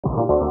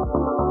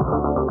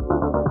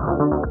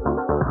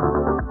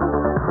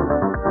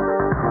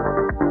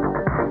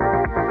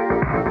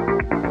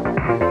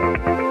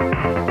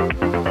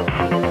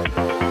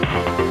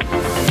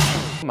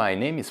my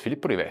name is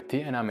Filippo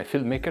Rivetti and I'm a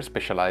filmmaker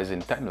specialized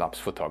in time-lapse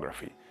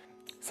photography.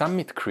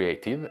 Summit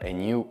Creative, a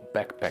new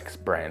backpacks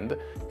brand,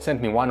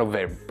 sent me one of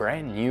their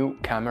brand new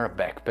camera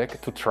backpack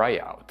to try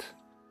out.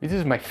 This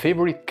is my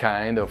favorite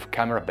kind of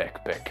camera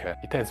backpack.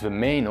 It has the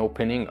main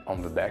opening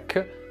on the back,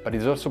 but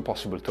it's also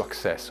possible to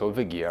access all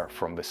the gear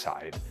from the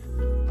side.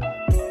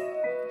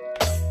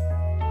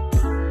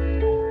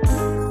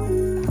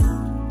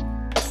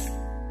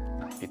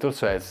 It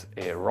also has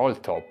a roll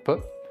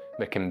top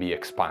that can be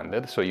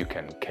expanded, so you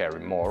can carry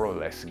more or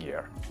less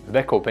gear. The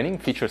back opening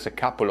features a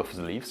couple of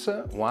sleeves,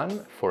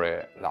 one for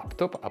a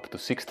laptop up to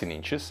 16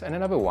 inches and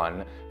another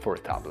one for a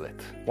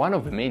tablet. One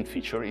of the main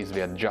features is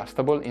the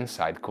adjustable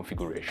inside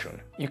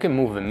configuration. You can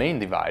move the main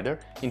divider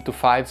into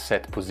 5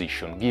 set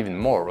positions, giving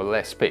more or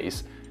less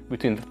space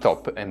between the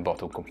top and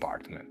bottom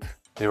compartment.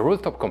 The roll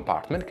top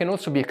compartment can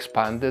also be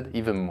expanded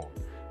even more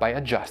by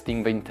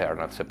adjusting the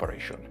internal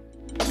separation.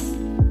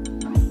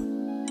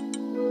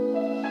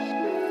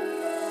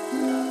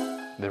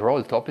 The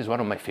roll top is one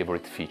of my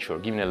favorite features,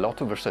 giving a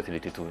lot of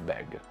versatility to the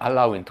bag,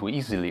 allowing to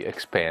easily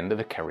expand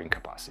the carrying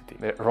capacity.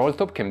 The roll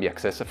top can be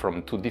accessed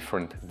from 2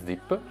 different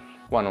zips,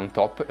 one on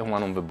top and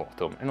one on the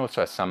bottom, and also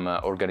has some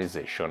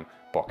organization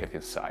pocket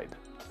inside.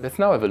 Let's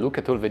now have a look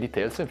at all the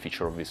details and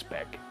features of this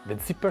bag. The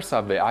zippers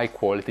are the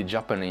high-quality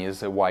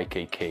Japanese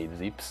YKK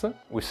zips,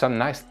 with some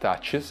nice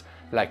touches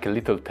like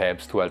little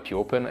tabs to help you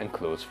open and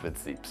close the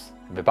zips.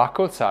 The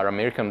buckles are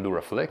American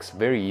Duraflex,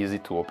 very easy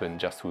to open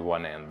just with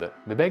one hand.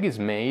 The bag is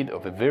made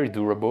of a very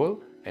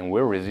durable and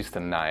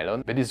wear-resistant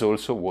nylon that is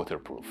also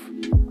waterproof.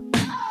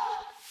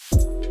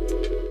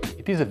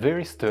 It is a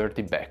very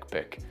sturdy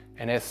backpack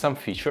and has some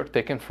features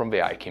taken from the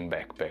hiking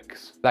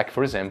backpacks, like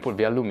for example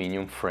the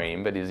aluminum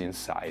frame that is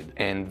inside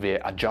and the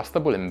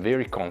adjustable and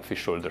very comfy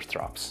shoulder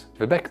straps.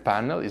 The back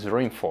panel is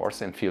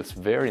reinforced and feels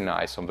very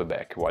nice on the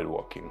back while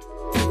walking.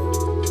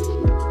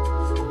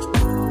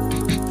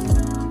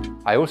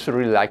 I also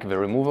really like the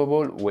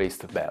removable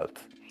waist belt.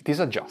 It is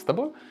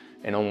adjustable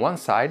and on one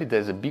side it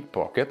has a big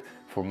pocket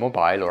for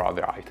mobile or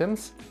other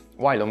items,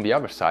 while on the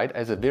other side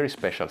has a very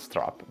special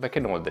strap that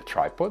can hold a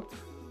tripod,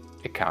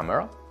 a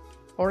camera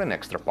or an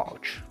extra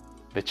pouch.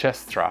 The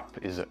chest strap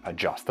is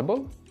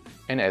adjustable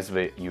and has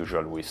the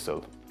usual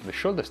whistle. The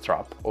shoulder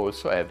strap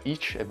also have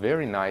each a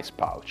very nice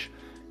pouch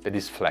that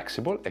is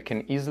flexible and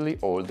can easily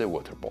hold a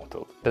water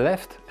bottle. The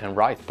left and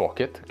right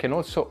pocket can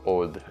also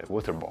hold a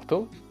water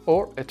bottle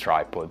or a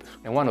tripod,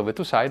 and one of the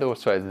 2 sides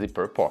also has a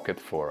zipper pocket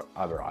for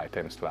other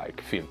items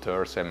like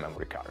filters and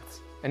memory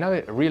cards.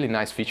 Another really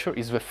nice feature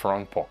is the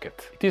front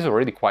pocket. It is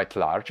already quite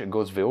large and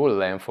goes the whole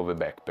length of the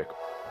backpack,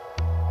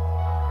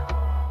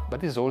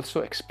 but is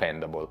also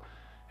expandable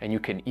and you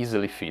can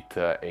easily fit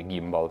a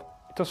gimbal.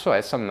 It also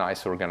has some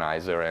nice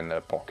organizer and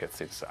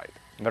pockets inside.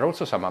 There are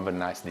also some other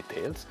nice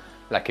details,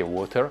 like a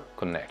water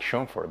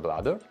connection for a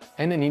bladder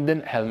and an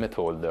hidden helmet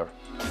holder.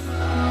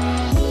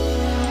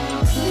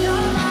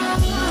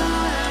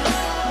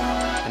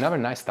 Another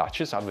nice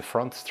touches are the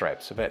front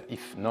straps that,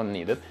 if not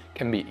needed,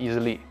 can be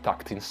easily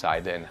tucked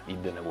inside and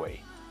hidden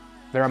away.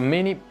 There are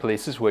many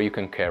places where you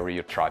can carry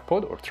your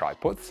tripod or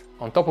tripods.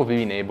 On top of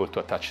being able to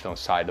attach it on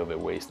the side of a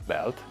waist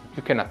belt,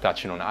 you can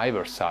attach it on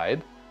either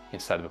side,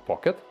 inside the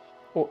pocket,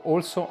 or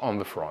also on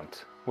the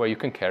front, where you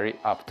can carry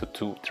up to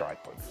 2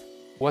 tripods.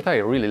 What I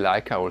really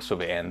like are also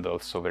the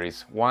handles, so there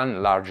is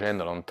one large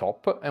handle on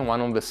top and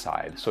one on the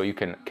side, so you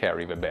can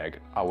carry the bag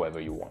however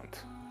you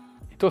want.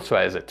 It also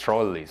has a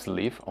trolley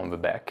sleeve on the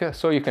back,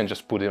 so you can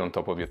just put it on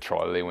top of your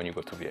trolley when you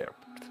go to the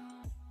airport.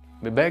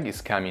 The bag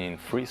is coming in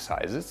 3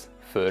 sizes,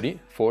 30,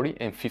 40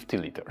 and 50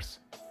 liters.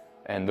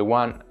 And the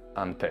one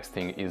I'm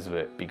testing is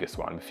the biggest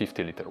one, the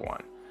 50-liter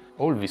one.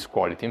 All these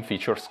quality and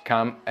features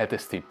come at a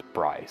steep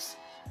price.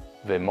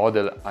 The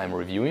model I'm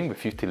reviewing, the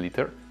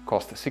 50-liter,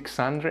 cost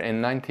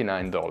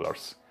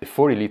 $699. The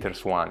 40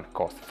 liters one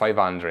cost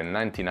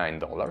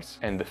 $599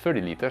 and the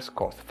 30 liters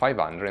cost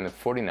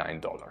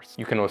 $549.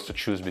 You can also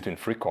choose between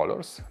 3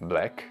 colors,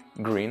 black,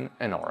 green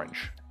and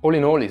orange. All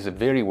in all, it's a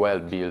very well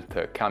built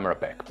camera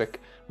backpack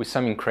with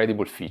some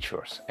incredible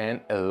features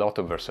and a lot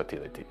of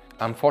versatility.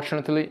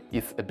 Unfortunately,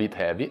 it's a bit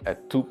heavy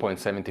at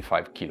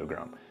 2.75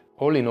 kilograms.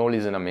 All in all,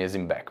 it's an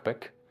amazing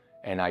backpack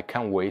and I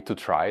can't wait to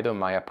try it on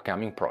my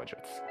upcoming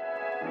projects.